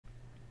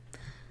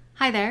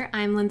Hi there,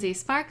 I'm Lindsey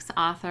Sparks,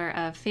 author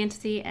of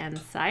fantasy and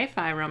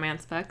sci-fi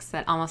romance books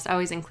that almost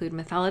always include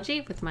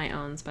mythology with my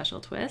own special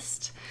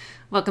twist.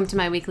 Welcome to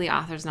my weekly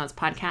Author's Notes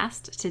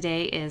podcast.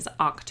 Today is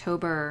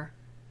October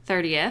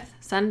 30th,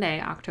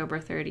 Sunday, October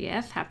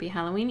 30th. Happy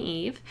Halloween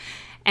Eve.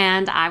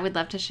 And I would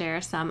love to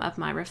share some of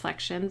my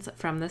reflections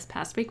from this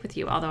past week with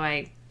you, although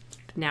I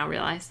now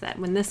realize that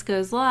when this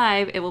goes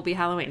live, it will be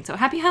Halloween. So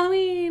happy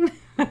Halloween!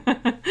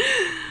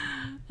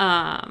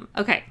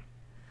 Okay.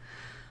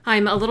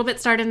 I'm a little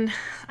bit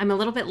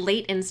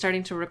late in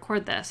starting to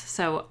record this,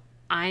 so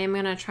I am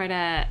going to try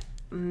to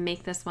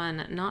make this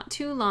one not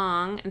too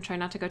long and try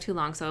not to go too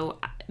long. So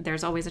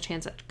there's always a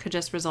chance it could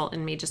just result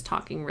in me just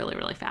talking really,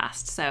 really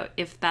fast. So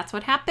if that's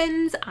what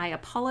happens, I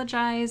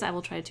apologize. I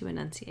will try to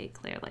enunciate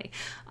clearly.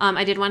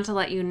 I did want to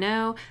let you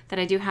know that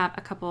I do have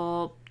a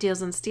couple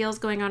deals and steals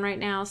going on right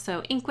now.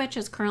 So Inkwitch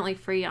is currently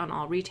free on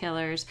all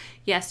retailers.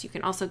 Yes, you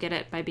can also get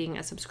it by being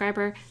a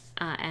subscriber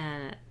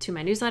to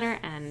my newsletter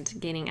and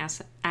gaining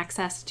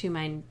access to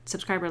my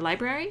subscriber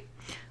library,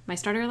 my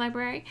starter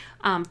library.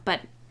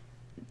 But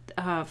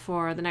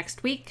for the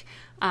next week,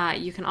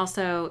 you can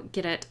also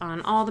get it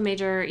on all the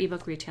major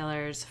ebook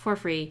retailers for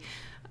free.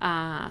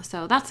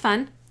 So that's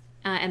fun.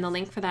 And the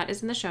link for that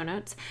is in the show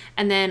notes.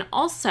 And then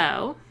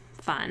also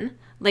fun,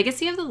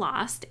 Legacy of the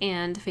Lost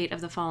and Fate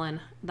of the Fallen,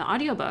 the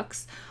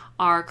audiobooks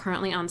are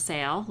currently on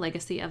sale.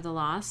 Legacy of the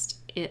Lost,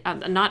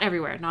 not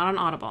everywhere, not on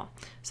Audible.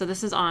 So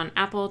this is on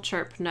Apple,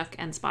 Chirp, Nook,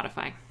 and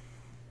Spotify.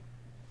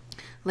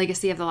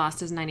 Legacy of the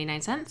Lost is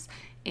 99 cents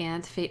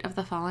and Fate of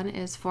the Fallen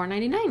is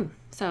 $4.99.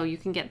 So you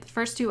can get the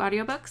first two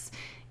audiobooks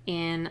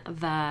in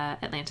the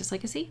Atlantis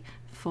Legacy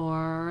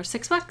for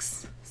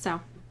 $6.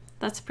 So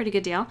that's a pretty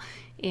good deal.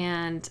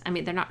 And I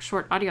mean, they're not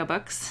short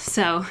audiobooks,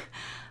 so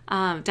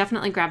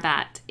definitely grab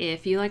that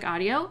if you like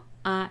audio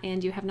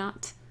and you have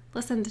not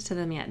listened to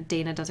them yet.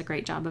 Dana does a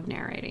great job of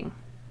narrating.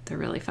 They're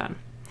really fun.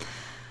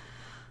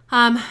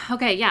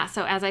 Okay, yeah,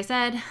 so as I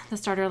said, the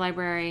starter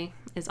library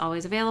is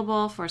always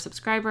available for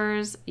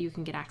subscribers. You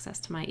can get access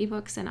to my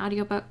ebooks and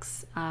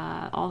audiobooks,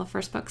 all the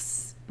first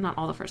books, not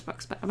all the first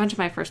books, but a bunch of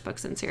my first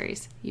books in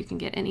series. You can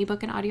get an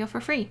ebook and audio for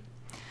free.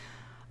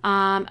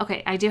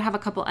 Okay, I do have a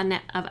couple of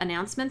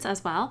announcements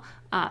as well.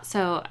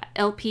 So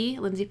LP,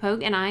 Lindsey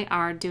Pogue, and I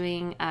are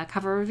doing a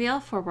cover reveal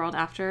for World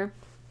After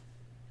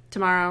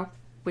tomorrow,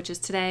 which is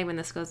today when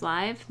this goes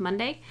live,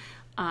 Monday,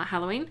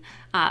 Halloween.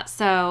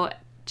 So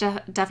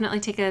definitely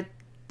take a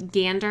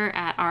gander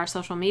at our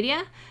social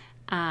media,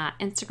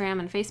 Instagram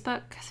and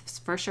Facebook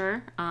for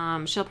sure.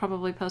 She'll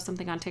probably post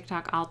something on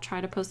TikTok. I'll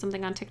try to post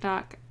something on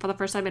TikTok for the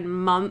first time in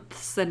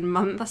months and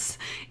months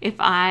if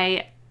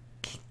I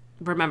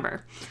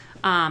remember.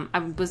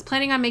 I was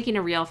planning on making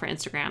a reel for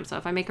Instagram, so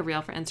if I make a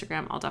reel for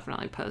Instagram, I'll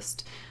definitely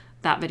post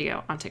that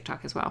video on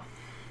TikTok as well.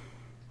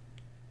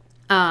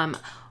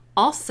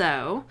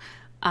 Also,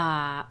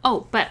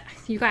 but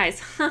you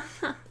guys,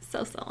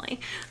 so silly.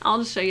 I'll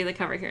just show you the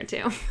cover here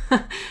too.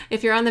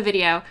 If you're on the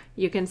video,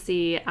 you can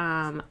see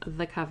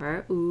the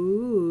cover.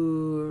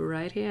 Ooh,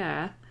 right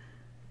here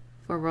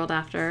for World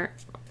After.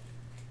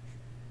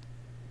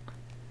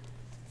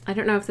 I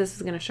don't know if this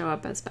is going to show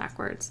up as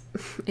backwards.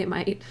 It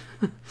might.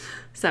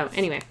 So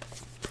anyway,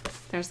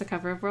 there's the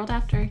cover of World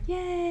After.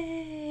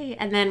 Yay!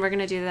 And then we're going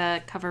to do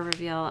the cover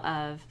reveal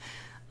of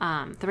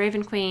The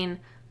Raven Queen,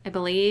 I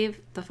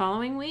believe the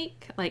following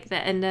week, like the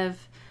end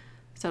of,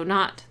 so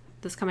not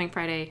this coming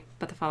Friday,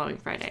 but the following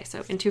Friday.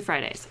 So in 2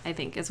 Fridays, I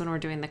think, is when we're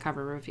doing the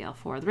cover reveal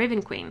for The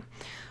Raven Queen.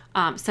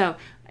 We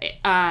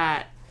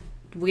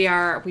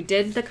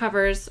did the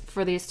covers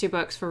for these 2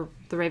 books for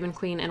The Raven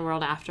Queen and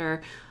World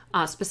After,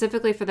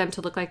 specifically for them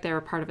to look like they were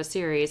part of a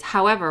series.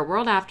 However,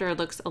 World After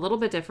looks a little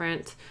bit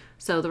different.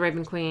 So The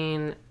Raven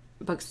Queen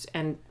books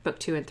and book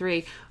 2 and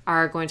 3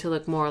 are going to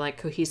look more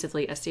like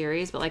cohesively a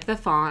series, but like the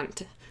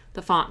fonts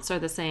are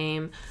the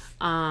same.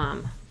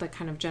 The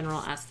kind of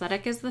general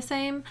aesthetic is the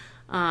same.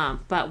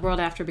 But World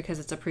After, because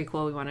it's a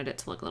prequel, we wanted it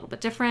to look a little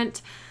bit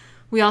different.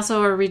 We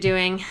also are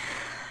redoing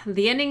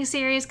the ending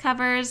series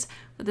covers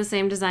with the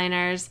same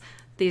designers.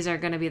 These are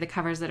going to be the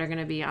covers that are going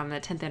to be on the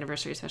 10th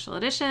anniversary special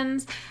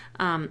editions,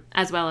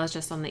 as well as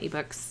just on the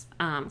ebooks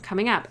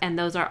coming up. And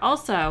those are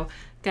also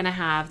going to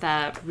have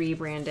the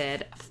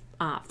rebranded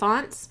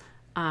fonts,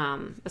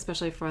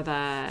 especially for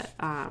the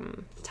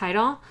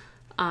title.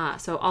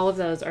 So all of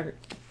those are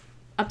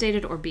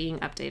updated or being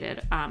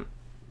updated.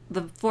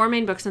 The 4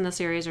 main books in the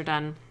series are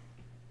done,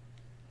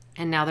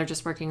 and now they're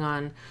just working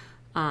on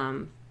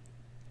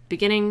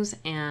Beginnings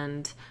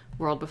and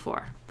World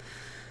Before.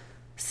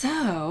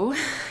 So,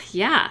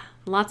 yeah,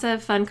 lots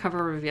of fun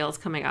cover reveals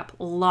coming up.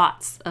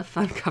 Lots of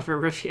fun cover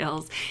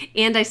reveals.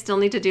 And I still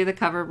need to do the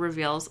cover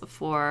reveals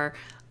for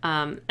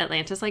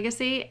Atlantis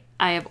Legacy.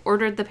 I have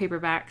ordered the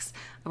paperbacks.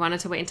 I wanted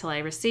to wait until I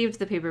received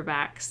the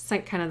paperbacks,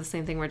 kind of the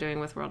same thing we're doing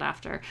with World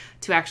After,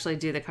 to actually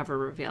do the cover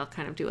reveal,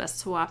 kind of do a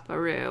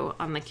swap-a-roo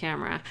on the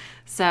camera.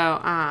 So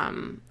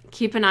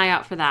keep an eye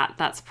out for that.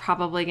 That's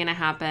probably going to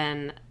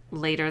happen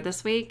later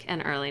this week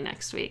and early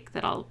next week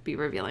that I'll be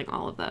revealing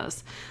all of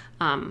those.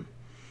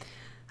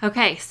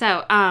 Okay,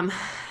 so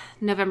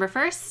November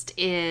 1st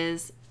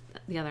is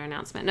the other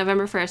announcement.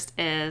 November 1st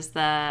is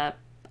the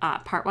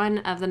part 1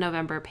 of the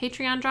November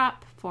Patreon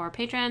drop for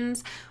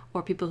patrons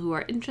or people who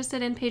are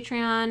interested in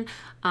Patreon.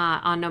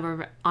 On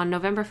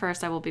November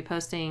 1st, I will be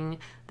posting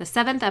the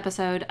 7th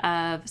episode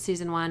of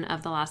season 1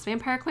 of The Last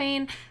Vampire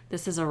Queen.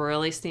 This is a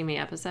really steamy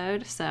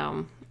episode,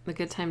 so a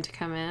good time to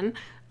come in.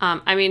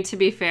 I mean, to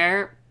be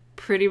fair,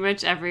 pretty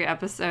much every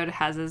episode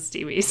has a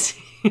steamy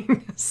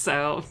scene,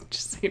 so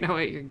just so you know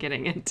what you're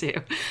getting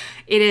into.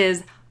 It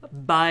is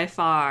by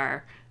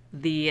far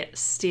the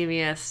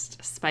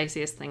steamiest,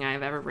 spiciest thing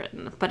I've ever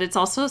written. But it's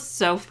also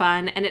so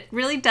fun, and it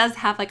really does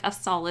have like a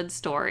solid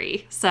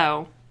story.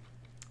 So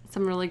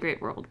some really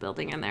great world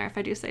building in there, if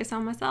I do say so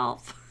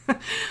myself.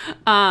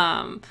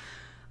 I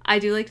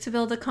do like to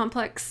build a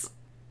complex,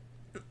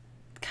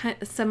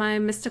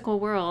 semi-mystical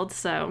world,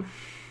 so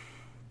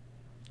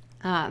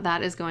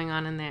that is going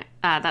on in there.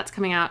 That's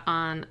coming out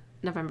on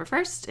November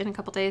 1st in a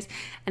couple days.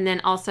 And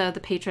then also the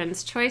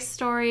Patron's Choice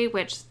story,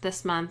 which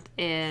this month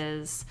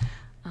is...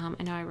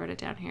 I know I wrote it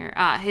down here.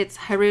 It's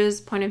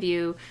Heru's point of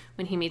view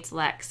when he meets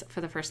Lex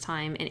for the first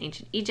time in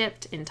ancient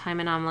Egypt in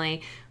Time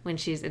Anomaly when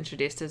she's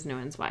introduced as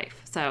Nuin's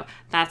wife. So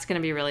that's going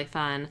to be really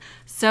fun.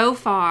 So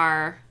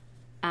far,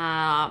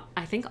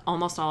 I think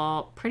almost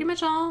all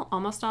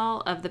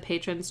of the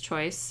Patron's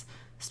Choice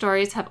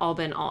stories have all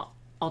been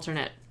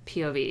alternate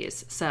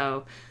POVs.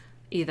 So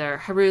either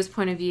Heru's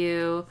point of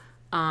view,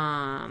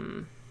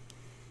 Atum's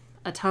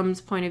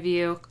point of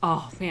view.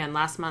 Oh man,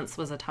 last month's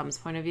was Atum's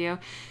point of view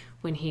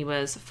when he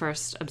was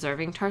first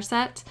observing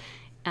Tarset,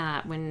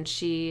 when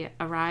she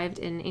arrived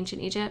in ancient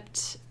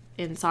Egypt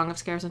in Song of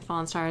Scares and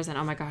Fallen Stars. And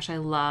oh my gosh, I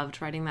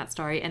loved writing that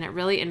story. And it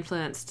really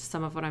influenced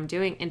some of what I'm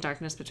doing in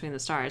Darkness Between the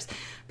Stars,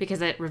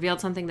 because it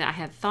revealed something that I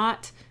had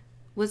thought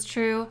was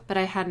true, but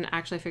I hadn't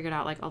actually figured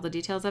out like all the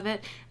details of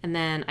it. And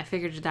then I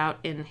figured it out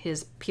in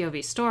his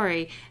POV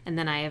story. And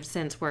then I have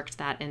since worked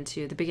that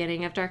into the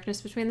beginning of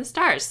Darkness Between the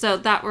Stars. So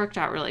that worked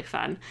out really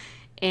fun.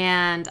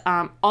 And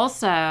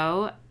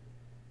also...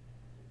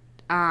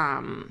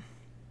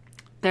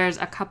 there's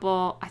a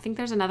couple, I think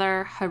there's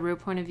another Heru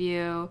point of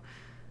view.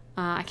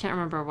 I can't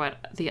remember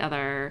what the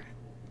other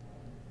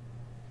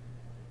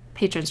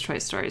Patron's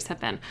Choice stories have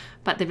been,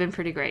 but they've been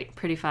pretty great,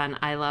 pretty fun.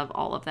 I love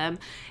all of them.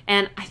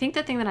 And I think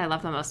the thing that I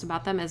love the most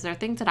about them is they're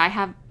things that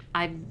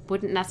I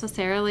wouldn't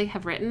necessarily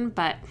have written,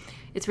 but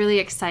it's really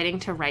exciting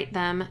to write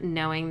them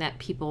knowing that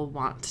people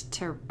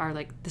are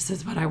like, this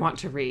is what I want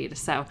to read.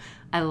 So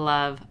I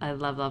love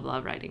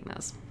writing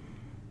those.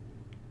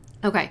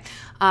 Okay,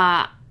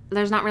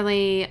 there's not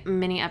really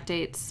many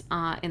updates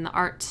in the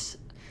art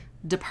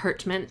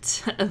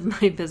department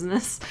of my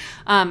business.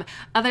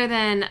 Other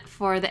than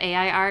for the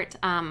AI art,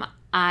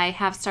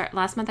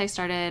 last month I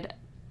started,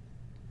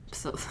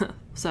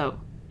 so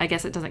I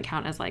guess it doesn't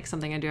count as like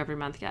something I do every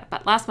month yet,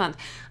 but last month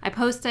I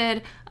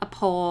posted a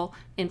poll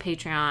in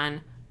Patreon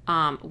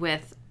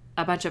with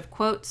a bunch of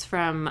quotes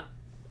from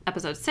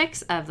episode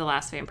 6 of The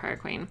Last Vampire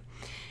Queen.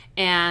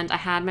 And I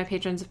had my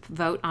patrons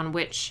vote on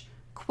which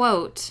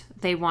quote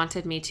they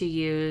wanted me to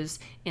use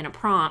in a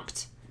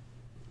prompt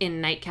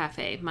in Night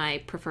Cafe,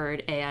 my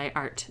preferred AI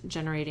art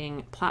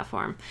generating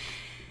platform.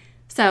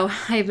 So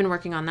I've been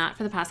working on that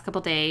for the past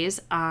couple days,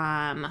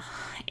 and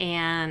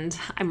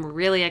I'm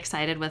really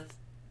excited with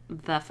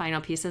the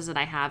final pieces that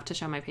I have to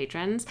show my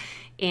patrons.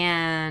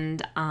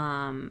 And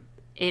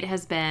it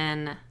has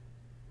been,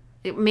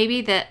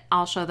 maybe that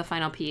I'll show the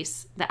final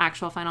piece, the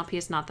actual final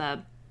piece, not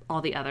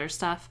all the other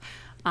stuff,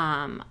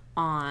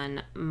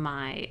 on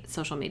my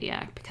social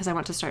media, because I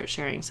want to start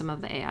sharing some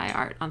of the AI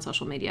art on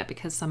social media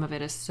because some of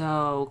it is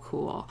so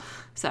cool.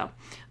 So,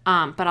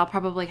 but I'll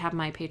probably have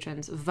my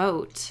patrons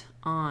vote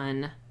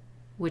on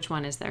which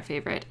one is their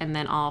favorite, and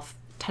then I'll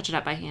touch it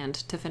up by hand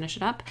to finish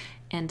it up,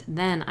 and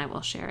then I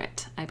will share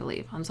it, I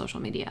believe, on social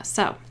media.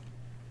 So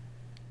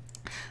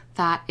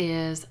that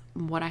is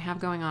what I have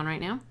going on right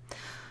now.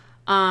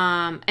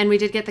 And we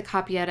did get the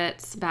copy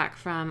edits back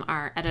from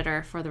our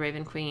editor for the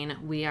Raven Queen.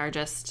 We are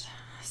just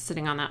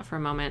sitting on that for a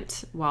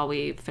moment while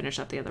we finish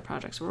up the other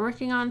projects we're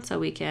working on, so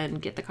we can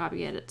get the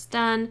copy edits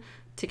done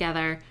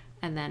together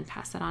and then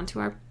pass that on to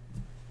our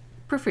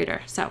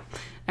proofreader. So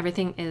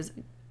everything is,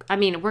 I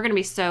mean, we're going to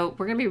be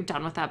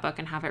done with that book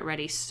and have it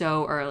ready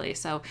so early.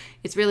 So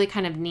it's really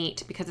kind of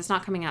neat because it's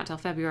not coming out till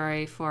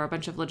February for a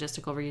bunch of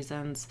logistical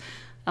reasons.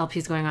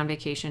 LP's going on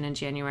vacation in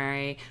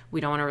January.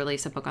 We don't want to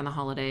release a book on the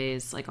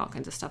holidays, like all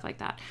kinds of stuff like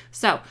that.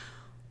 So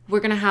we're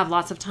going to have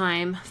lots of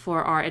time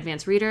for our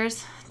advanced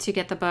readers to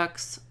get the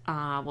books.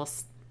 We'll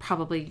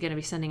probably going to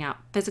be sending out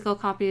physical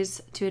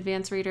copies to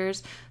advanced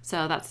readers.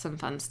 So that's some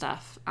fun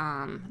stuff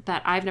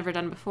that I've never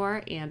done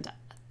before, and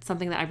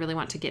something that I really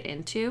want to get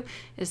into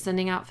is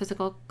sending out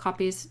physical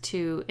copies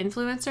to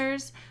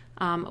influencers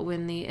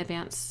when the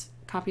advanced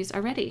copies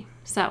are ready.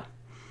 So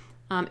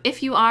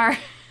if you are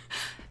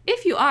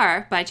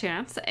by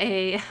chance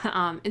a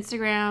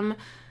Instagram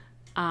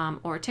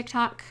or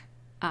TikTok,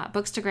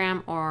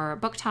 Bookstagram or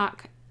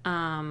BookTok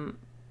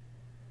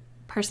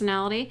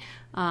personality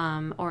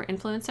or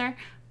influencer,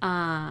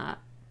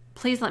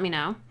 please let me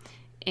know.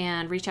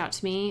 and reach out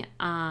to me,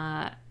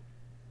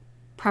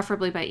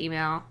 preferably by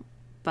email,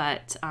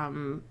 but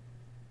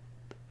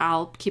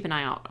I'll keep an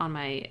eye out on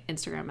my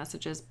Instagram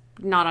messages,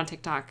 not on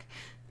TikTok.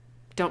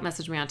 Don't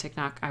message me on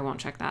TikTok. I won't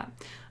check that.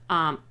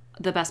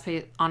 The best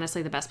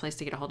place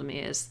to get a hold of me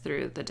is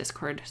through the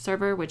Discord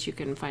server, which you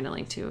can find a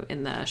link to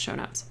in the show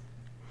notes,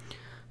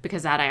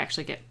 because that I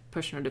actually get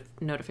push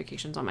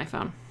notifications on my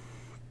phone.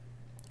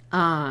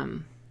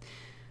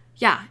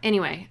 Yeah,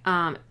 anyway,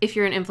 if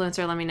you're an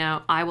influencer, let me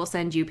know. I will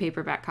send you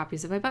paperback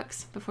copies of my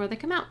books before they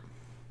come out.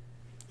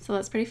 So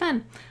that's pretty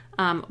fun.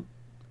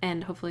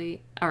 And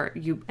hopefully,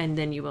 and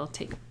the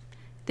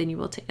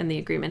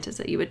agreement is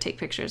that you would take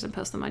pictures and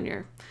post them on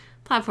your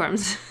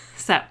platforms.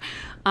 So,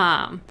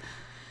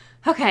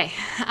 okay.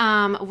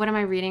 What am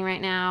I reading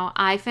right now?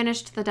 I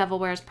finished The Devil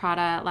Wears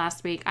Prada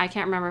last week. I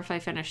can't remember if I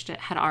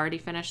had already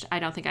finished. I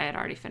don't think I had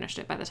already finished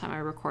it by the time I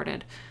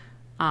recorded,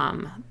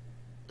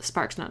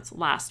 Sparks Notes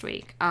last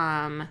week.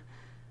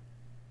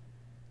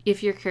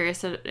 If you're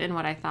curious in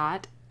what I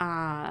thought,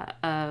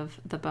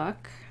 of the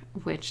book,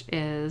 which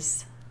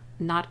is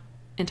not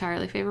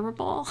entirely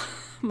favorable,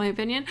 in my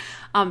opinion,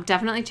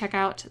 definitely check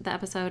out the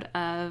episode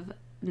of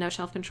No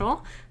Shelf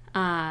Control.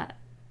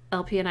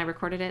 LP and I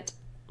recorded it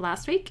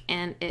last week,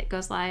 and it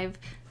goes live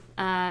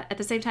at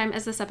the same time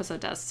as this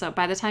episode does. So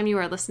by the time you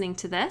are listening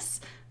to this,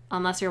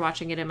 unless you're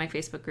watching it in my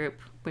Facebook group,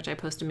 which I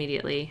post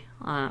immediately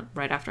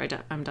right after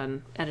I'm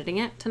done editing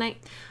it tonight.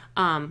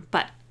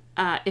 But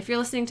if you're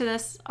listening to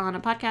this on a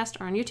podcast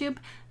or on YouTube,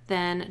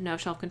 then No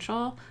Shelf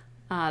Control,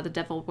 the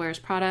Devil Wears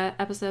Prada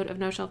episode of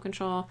No Shelf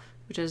Control,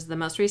 which is the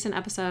most recent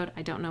episode,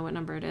 I don't know what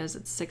number it is,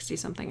 it's 60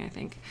 something I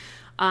think,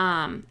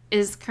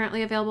 is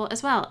currently available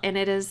as well, and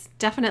it is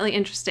definitely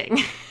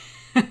interesting.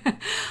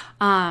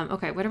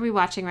 Okay, what are we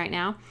watching right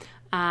now?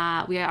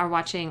 We are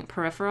watching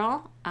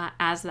Peripheral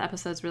as the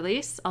episodes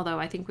release, although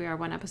I think we are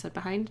one episode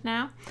behind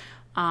now,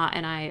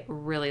 and I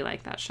really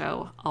like that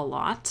show a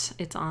lot.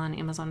 It's on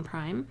Amazon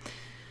Prime.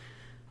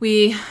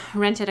 We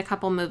rented a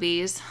couple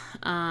movies.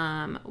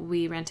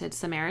 We rented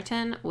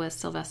Samaritan with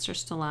Sylvester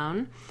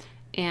Stallone,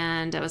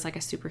 and it was like a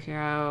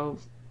superhero,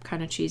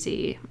 kind of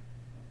cheesy.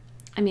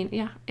 I mean,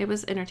 yeah, it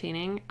was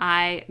entertaining.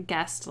 I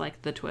guessed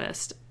like the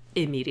twist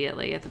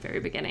immediately at the very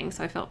beginning,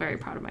 so I felt very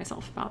proud of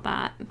myself about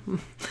that.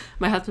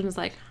 My husband was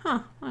like,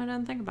 I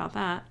didn't think about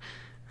that.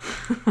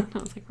 I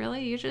was like,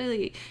 really?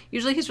 Usually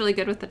he's really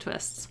good with the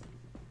twists.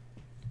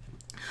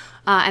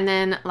 And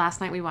then last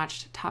night we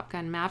watched Top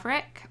Gun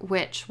Maverick,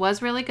 which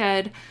was really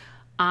good.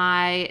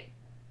 I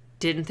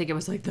didn't think it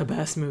was like the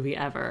best movie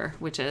ever,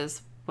 which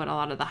is what a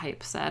lot of the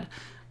hype said.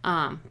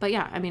 But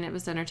yeah, I mean, it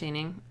was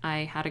entertaining.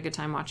 I had a good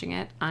time watching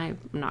it. I'm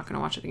not going to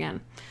watch it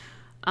again.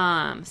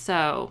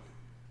 So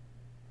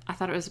I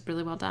thought it was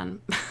really well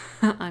done.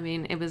 I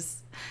mean,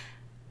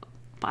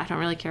 I don't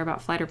really care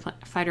about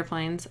fighter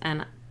planes,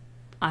 and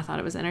I thought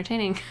it was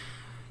entertaining.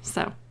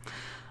 So,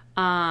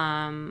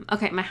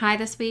 okay, my high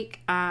this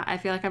week, I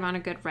feel like I'm on a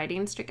good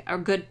writing streak, or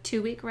good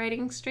 2-week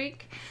writing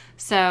streak.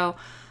 So,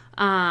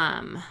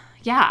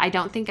 yeah, I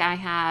don't think I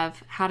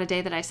have had a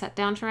day that I sat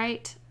down to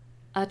write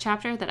a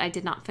chapter that I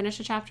did not finish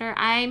a chapter.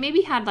 I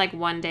maybe had like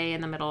one day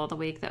in the middle of the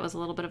week that was a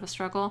little bit of a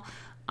struggle.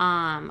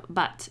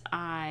 But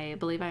I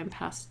believe I'm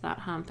past that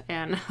hump,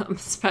 and I'm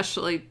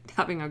especially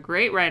having a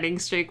great writing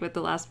streak with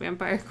The Last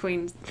Vampire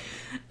Queen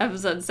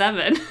episode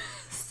 7.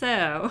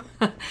 So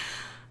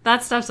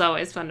that stuff's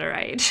always fun to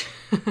write.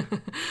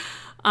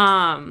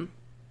 I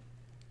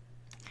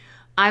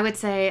would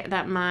say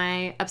that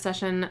my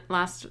obsession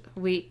last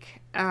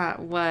week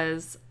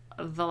was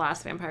The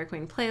Last Vampire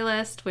Queen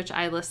playlist, which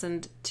I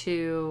listened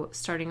to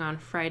starting on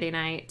Friday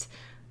night.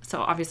 So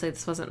obviously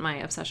this wasn't my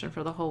obsession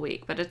for the whole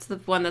week, but it's the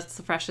one that's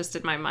the freshest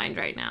in my mind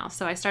right now.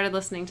 So I started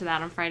listening to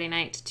that on Friday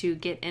night to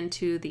get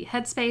into the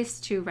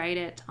headspace to write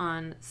it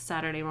on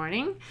Saturday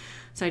morning.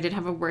 So I did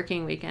have a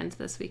working weekend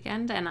this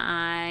weekend, and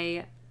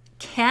I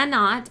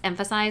cannot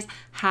emphasize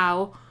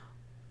how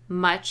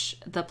much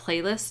the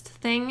playlist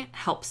thing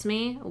helps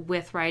me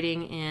with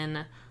writing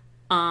in,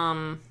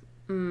 I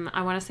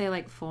want to say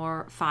like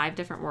 4, 5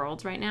 different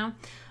worlds right now.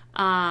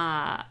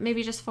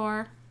 Maybe just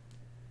 4.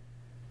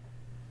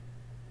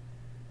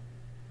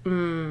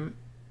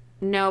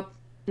 Nope.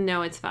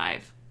 No, it's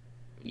 5.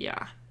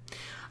 Yeah.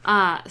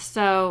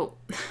 So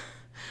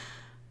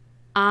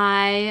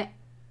I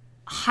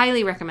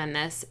highly recommend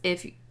this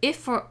if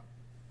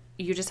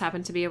you just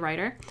happen to be a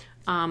writer,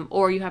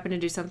 or you happen to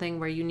do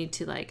something where you need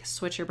to like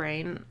switch your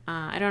brain.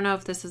 I don't know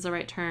if this is the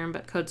right term,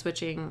 but code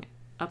switching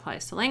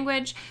applies to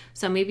language.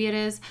 So maybe it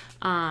is.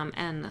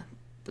 And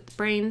the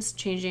brain's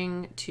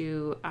changing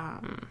to,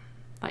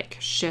 like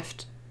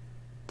shift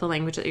the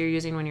language that you're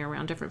using when you're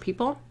around different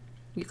people.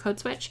 You code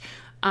switch.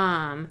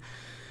 I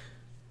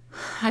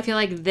feel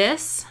like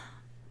this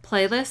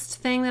playlist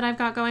thing that I've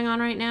got going on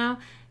right now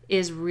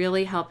is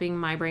really helping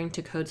my brain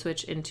to code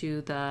switch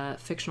into the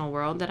fictional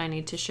world that I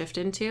need to shift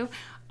into.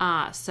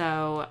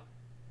 So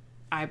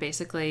I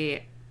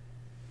basically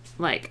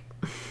like,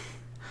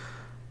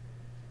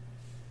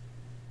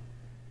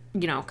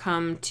 you know,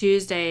 come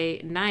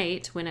Tuesday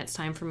night when it's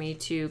time for me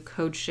to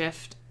code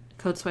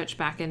code switch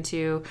back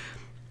into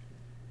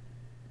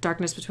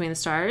Darkness Between the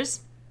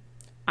Stars,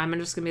 I'm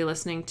just going to be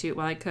listening to,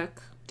 while I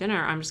cook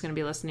dinner, I'm just going to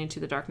be listening to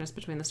the Darkness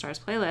Between the Stars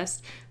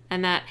playlist.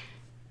 And that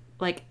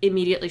like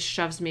immediately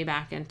shoves me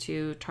back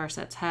into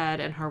Tarset's head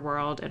and her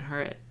world and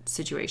her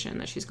situation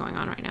that she's going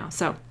on right now.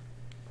 So,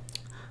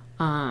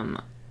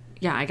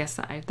 yeah, I guess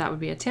that would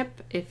be a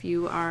tip if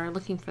you are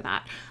looking for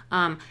that.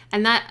 And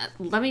that,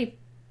 let me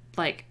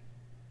like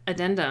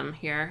addendum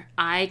here.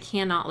 I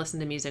cannot listen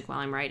to music while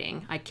I'm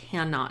writing. I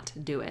cannot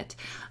do it.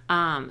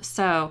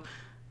 So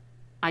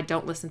I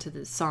don't listen to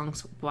the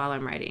songs while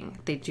I'm writing.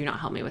 They do not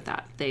help me with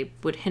that. They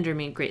would hinder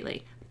me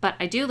greatly. But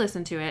I do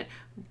listen to it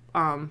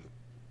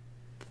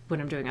when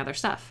I'm doing other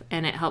stuff,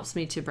 and it helps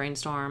me to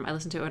brainstorm. I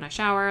listen to it when I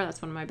shower.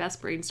 That's one of my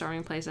best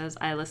brainstorming places.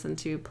 I listen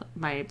to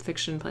my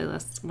fiction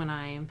playlists when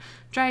I'm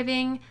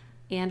driving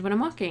and when I'm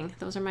walking.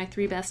 Those are my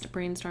 3 best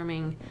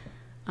brainstorming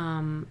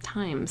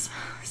times.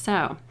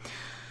 So,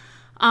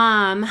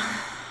 I'm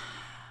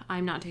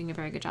not doing a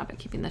very good job at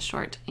keeping this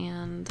short,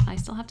 and I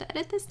still have to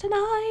edit this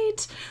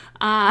tonight.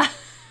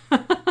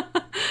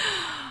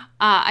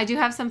 I do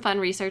have some fun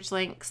research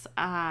links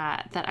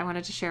that I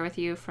wanted to share with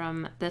you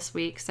from this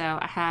week. So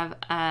I have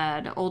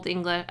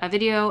a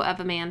video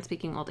of a man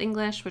speaking Old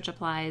English, which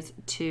applies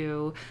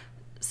to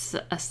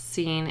a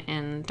scene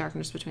in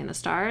Darkness Between the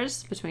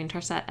Stars between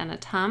Tarset and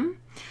Atum.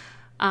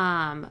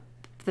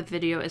 The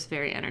video is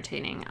very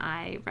entertaining.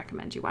 I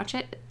recommend you watch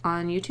it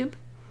on YouTube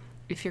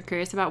if you're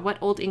curious about what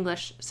Old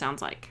English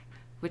sounds like,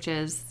 which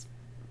is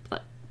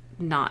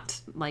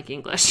not like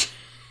English.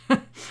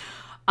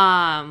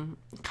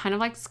 Kind of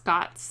like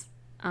Scots,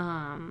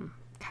 kind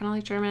of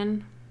like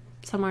German,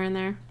 somewhere in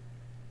there.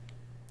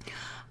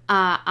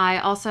 I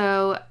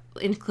also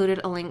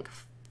included a link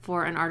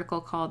for an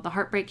article called "The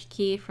Heartbreak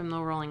Key" from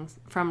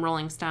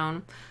Rolling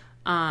Stone,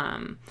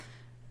 and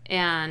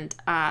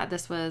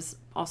this was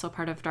also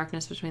part of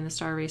Darkness Between the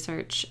Star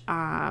research,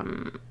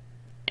 and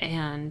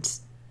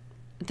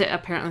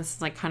apparently this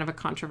is like kind of a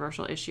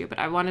controversial issue, but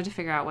I wanted to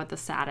figure out what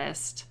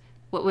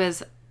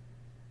was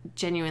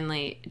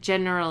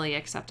generally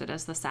accepted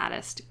as the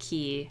saddest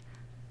key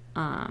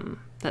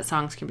that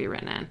songs can be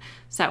written in.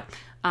 So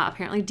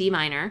apparently D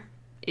minor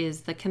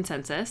is the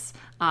consensus.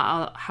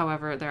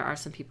 However, there are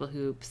some people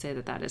who say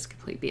that is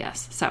complete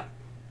BS. So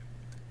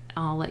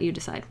I'll let you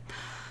decide.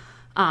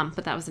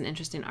 But that was an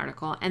interesting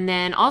article. And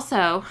then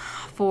also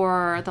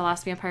for The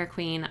Last Vampire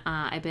Queen,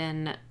 I've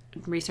been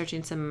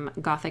researching some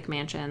Gothic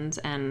mansions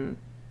and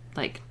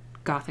like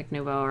Gothic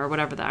Nouveau or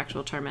whatever the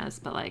actual term is,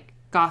 but like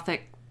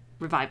Gothic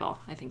revival,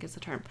 I think is the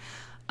term,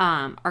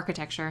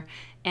 architecture,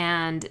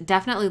 and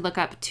definitely look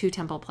up Two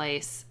Temple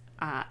Place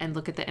and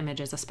look at the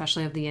images,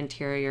 especially of the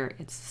interior.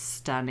 It's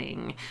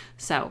stunning.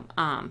 So,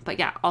 but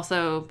yeah,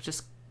 also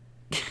just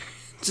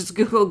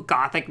Google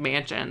Gothic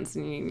mansions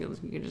and you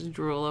can just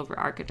drool over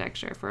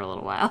architecture for a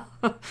little while.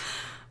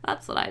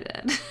 That's what I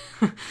did.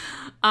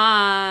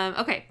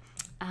 Okay,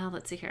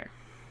 let's see here.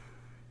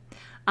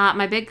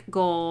 My big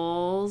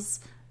goals.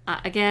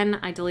 Again,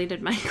 I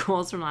deleted my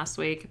goals from last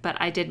week, but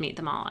I did meet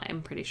them all,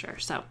 I'm pretty sure.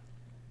 So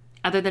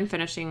other than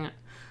finishing,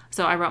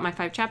 so I wrote my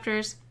 5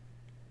 chapters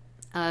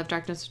of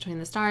Darkness Between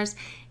the Stars,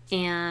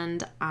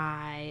 and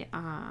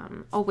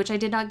which I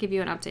did not give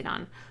you an update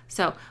on.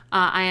 So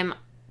I've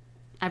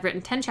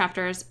written 10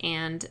 chapters,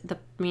 and the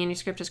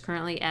manuscript is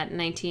currently at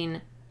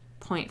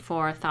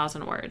 19.4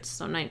 thousand words.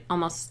 So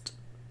almost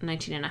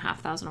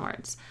 19,500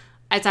 words.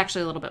 It's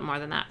actually a little bit more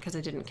than that because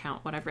I didn't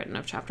count what I've written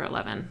of chapter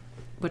 11,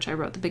 which I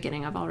wrote the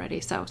beginning of already.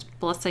 So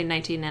let's say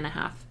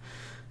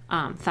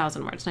 19,500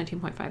 thousand words,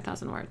 19.5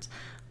 thousand words.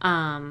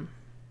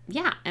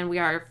 Yeah, and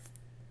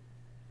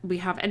we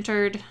have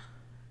entered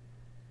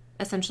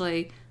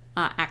essentially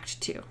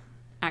Act 2,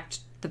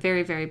 the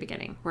very, very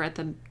beginning. We're at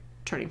the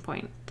turning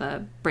point,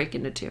 the break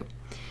into 2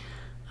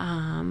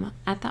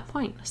 at that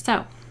point.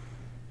 So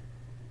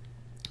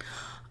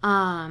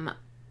my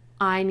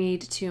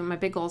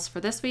big goals for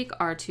this week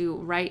are to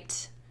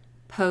write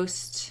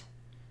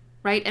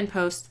and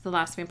post The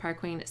Last Vampire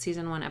Queen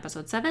Season 1,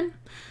 Episode 7,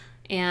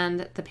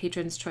 and the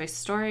Patron's Choice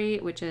story,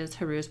 which is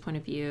Heru's point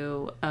of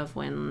view of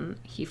when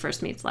he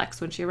first meets Lex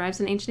when she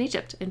arrives in ancient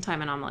Egypt in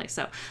Time Anomaly.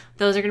 So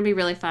those are going to be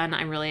really fun.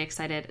 I'm really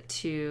excited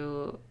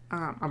to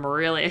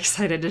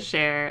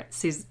share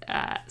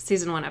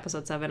Season 1,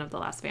 Episode 7 of The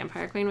Last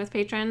Vampire Queen with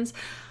patrons.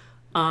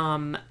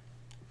 I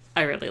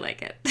really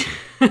like it.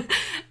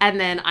 And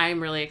then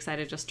I'm really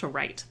excited just to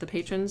write the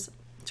Patron's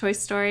Choice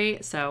story,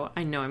 so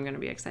I know I'm going to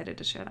be excited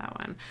to share that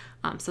one.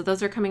 So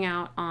those are coming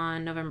out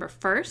on November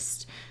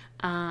 1st,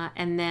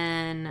 and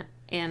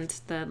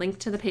the link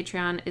to the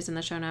Patreon is in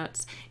the show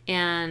notes,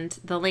 and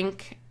the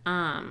link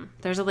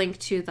there's a link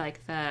to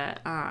like the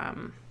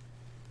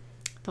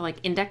like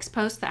index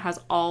post that has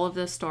all of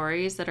the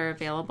stories that are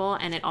available,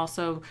 and it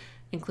also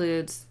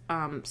includes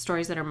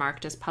stories that are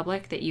marked as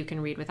public that you can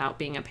read without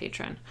being a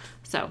patron.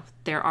 So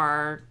there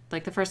are,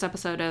 like, the first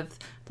episode of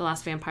The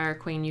Last Vampire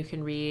Queen you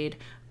can read.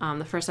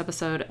 The first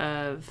episode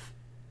of,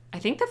 I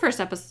think the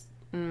first episode,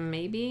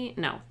 maybe,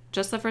 no,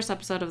 just the first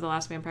episode of The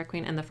Last Vampire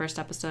Queen and the first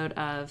episode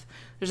of,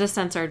 there's a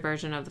censored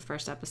version of the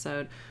first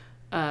episode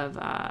of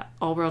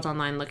All World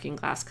Online Looking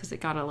Glass, because it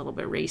got a little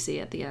bit racy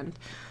at the end.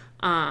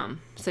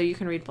 So you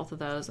can read both of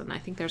those, and I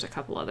think there's a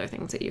couple other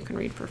things that you can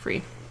read for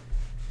free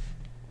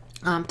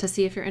to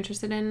see if you're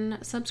interested in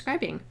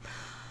subscribing.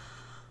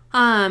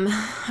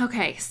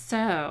 Okay,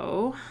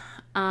 so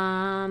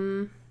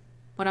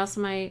what are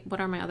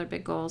my other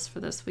big goals for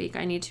this week?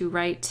 I need to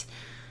write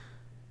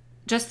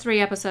just 3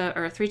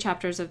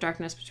 chapters of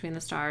Darkness Between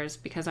the Stars,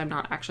 because I'm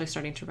not actually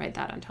starting to write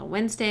that until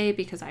Wednesday,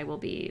 because I will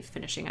be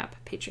finishing up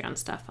Patreon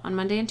stuff on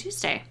Monday and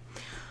Tuesday.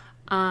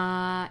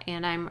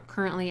 And I'm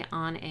currently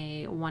on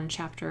a 1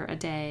 chapter a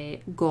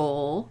day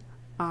goal,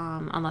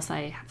 unless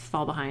I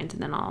fall behind,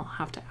 and then I'll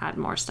have to add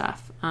more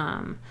stuff.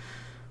 And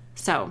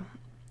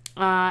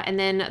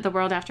then the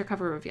World After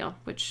cover reveal,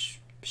 which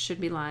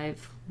should be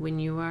live when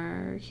you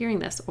are hearing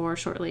this, or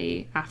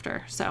shortly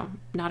after. So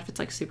not if it's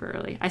like super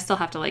early. I still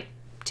have to like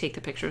take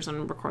the pictures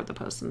and record the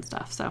posts and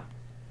stuff. So,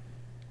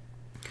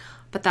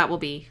 but that will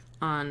be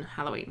on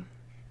Halloween,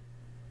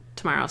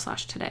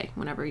 tomorrow/today,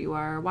 whenever you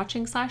are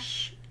watching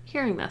 /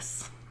 hearing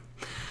this.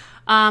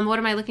 What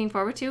am I looking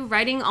forward to?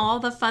 Writing all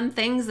the fun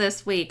things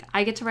this week.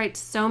 I get to write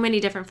so many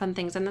different fun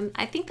things, and then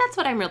I think that's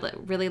what I'm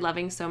really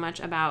loving so much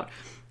about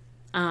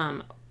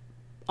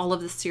all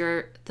of the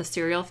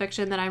serial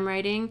fiction that I'm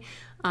writing,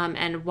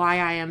 and why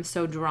I am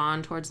so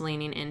drawn towards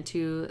leaning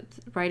into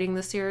writing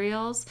the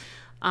serials,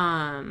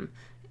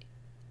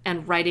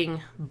 and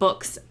writing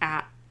books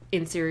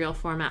in serial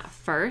format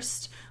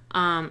first,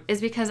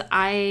 is because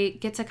I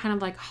get to kind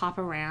of like hop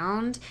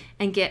around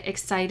and get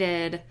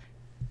excited.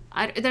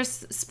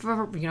 There's,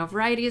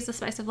 variety is the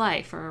spice of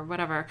life, or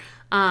whatever.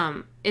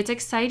 It's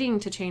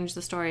exciting to change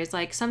the stories.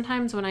 Like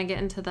sometimes when I get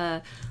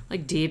into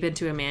deep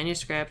into a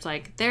manuscript,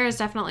 like there is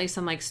definitely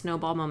some like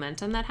snowball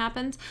momentum that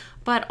happens,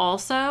 but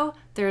also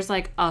there's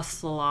like a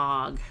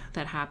slog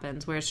that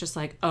happens where it's just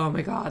like, oh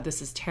my God,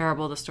 this is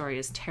terrible. The story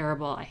is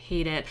terrible. I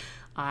hate it.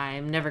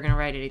 I'm never going to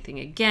write anything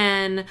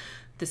again.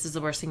 This is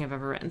the worst thing I've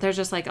ever written. There's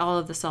just like all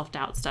of the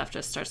self-doubt stuff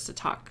just starts to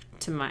talk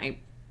to my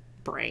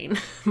brain.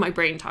 My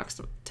brain talks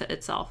to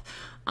itself.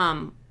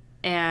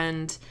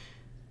 And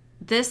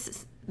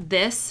this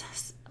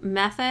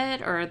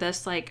method, or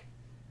this like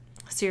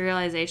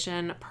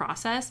serialization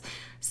process,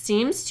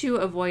 seems to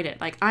avoid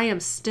it. Like I am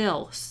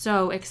still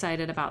so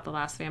excited about The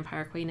Last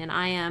Vampire Queen, and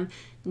I am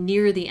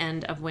near the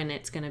end of when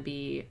it's going to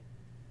be,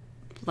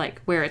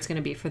 like where it's going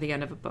to be for the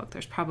end of a book.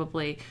 There's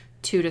probably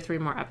 2 to 3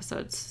 more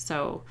episodes.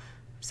 So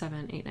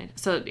 7, 8, 9.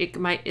 So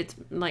it's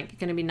like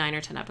going to be 9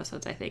 or 10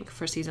 episodes, I think,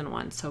 for season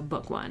 1. So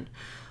book 1.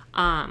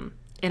 And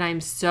I'm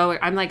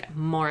like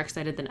more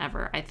excited than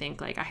ever. I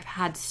think like I've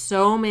had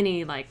so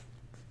many like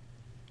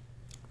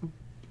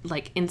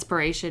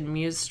inspiration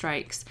muse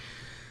strikes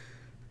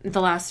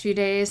the last few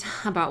days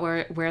about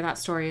where that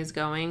story is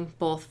going,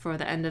 both for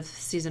the end of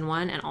season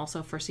 1 and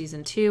also for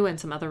season 2, and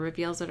some other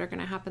reveals that are going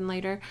to happen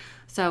later.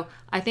 So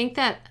I think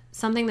that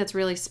something that's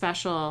really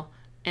special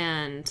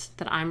and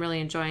that I'm really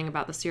enjoying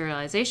about the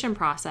serialization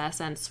process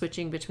and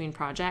switching between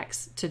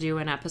projects to do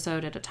an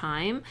episode at a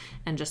time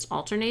and just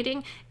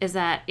alternating is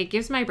that it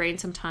gives my brain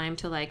some time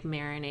to like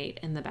marinate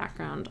in the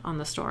background on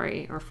the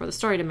story, or for the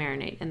story to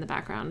marinate in the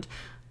background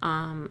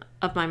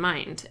of my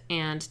mind,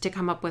 and to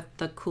come up with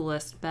the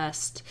coolest,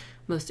 best,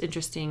 most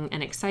interesting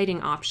and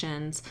exciting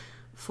options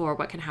for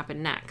what can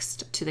happen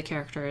next to the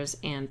characters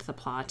and the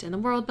plot and the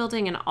world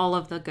building and all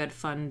of the good,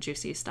 fun,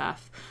 juicy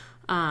stuff.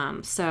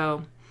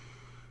 So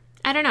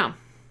I don't know.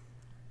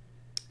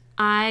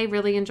 I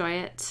really enjoy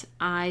it.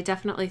 I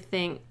definitely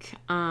think,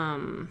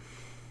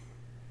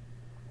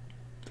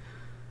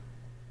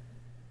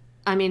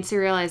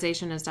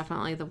 serialization is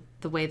definitely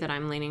the way that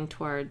I'm leaning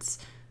towards.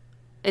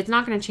 It's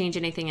not going to change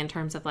anything in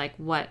terms of like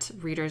what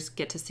readers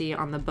get to see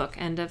on the book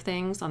end of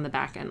things, on the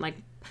back end. Like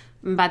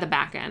by the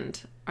back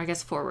end, I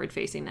guess forward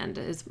facing end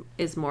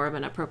is more of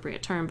an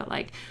appropriate term, but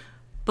like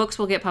books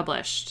will get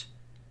published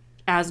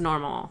as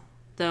normal.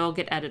 They'll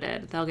get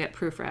edited. They'll get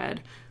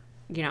proofread.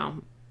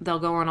 They'll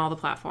go on all the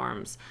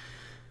platforms.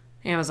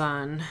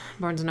 Amazon,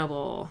 Barnes &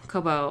 Noble,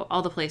 Kobo,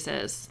 all the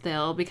places.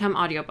 They'll become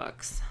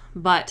audiobooks.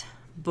 But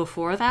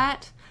before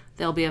that,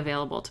 they'll be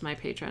available to my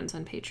patrons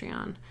on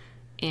Patreon.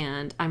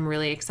 And I'm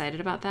really excited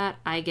about that.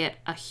 I get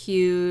a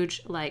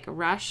huge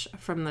rush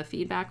from the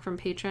feedback from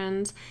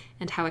patrons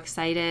and how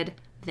excited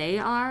they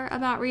are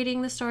about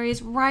reading the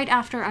stories right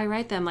after I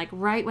write them. Like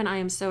right when I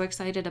am so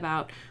excited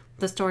about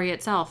the story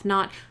itself,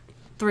 not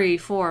 3,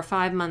 4,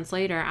 5 months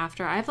later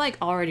after I've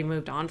already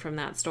moved on from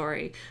that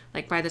story.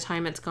 Like by the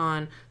time it's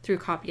gone through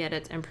copy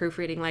edits and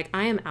proofreading,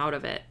 I am out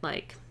of it.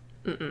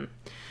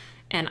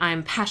 And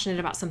I'm passionate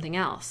about something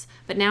else.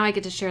 But now I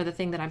get to share the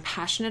thing that I'm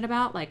passionate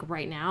about,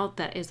 right now,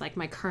 that is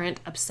my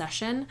current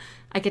obsession.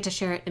 I get to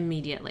share it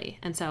immediately.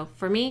 And so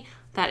for me,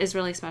 that is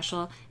really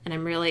special. And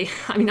I'm really,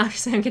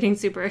 obviously I'm getting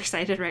super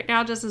excited right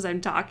now just as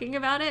I'm talking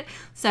about it.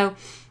 So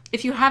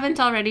if you haven't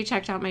already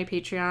checked out my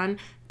Patreon,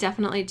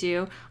 definitely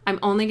do. I'm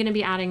only going to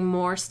be adding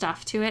more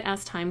stuff to it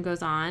as time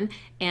goes on,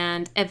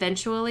 and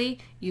eventually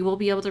you will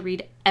be able to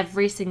read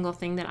every single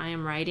thing that I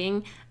am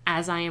writing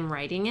as I am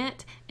writing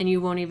it, and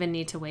you won't even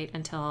need to wait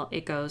until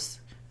it goes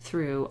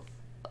through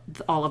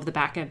all of the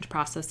back-end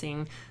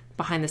processing,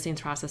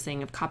 behind-the-scenes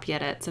processing of copy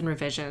edits and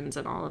revisions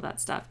and all of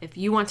that stuff. If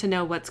you want to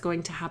know what's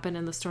going to happen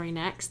in the story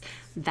next,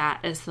 that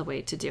is the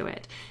way to do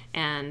it.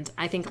 And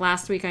I think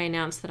last week I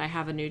announced that I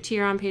have a new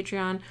tier on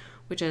Patreon,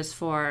 which is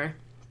for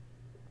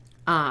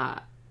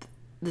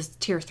this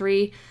tier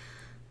 3.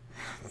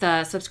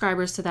 The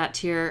subscribers to that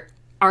tier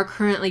are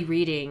currently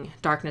reading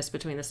Darkness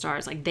Between the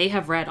Stars. Like, they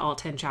have read all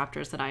 10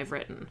 chapters that I've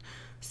written.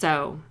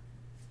 So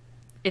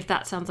if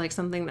that sounds like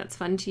something that's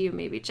fun to you,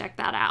 maybe check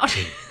that out.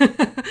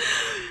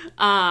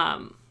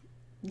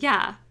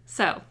 Yeah,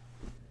 so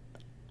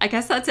I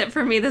guess that's it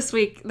for me this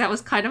week. That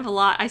was kind of a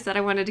lot. I said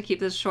I wanted to keep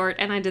this short,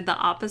 and I did the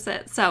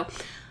opposite. So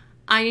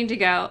I need to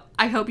go.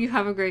 I hope you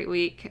have a great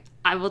week.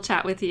 I will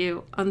chat with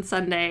you on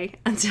Sunday.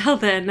 Until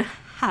then,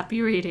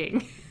 happy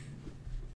reading.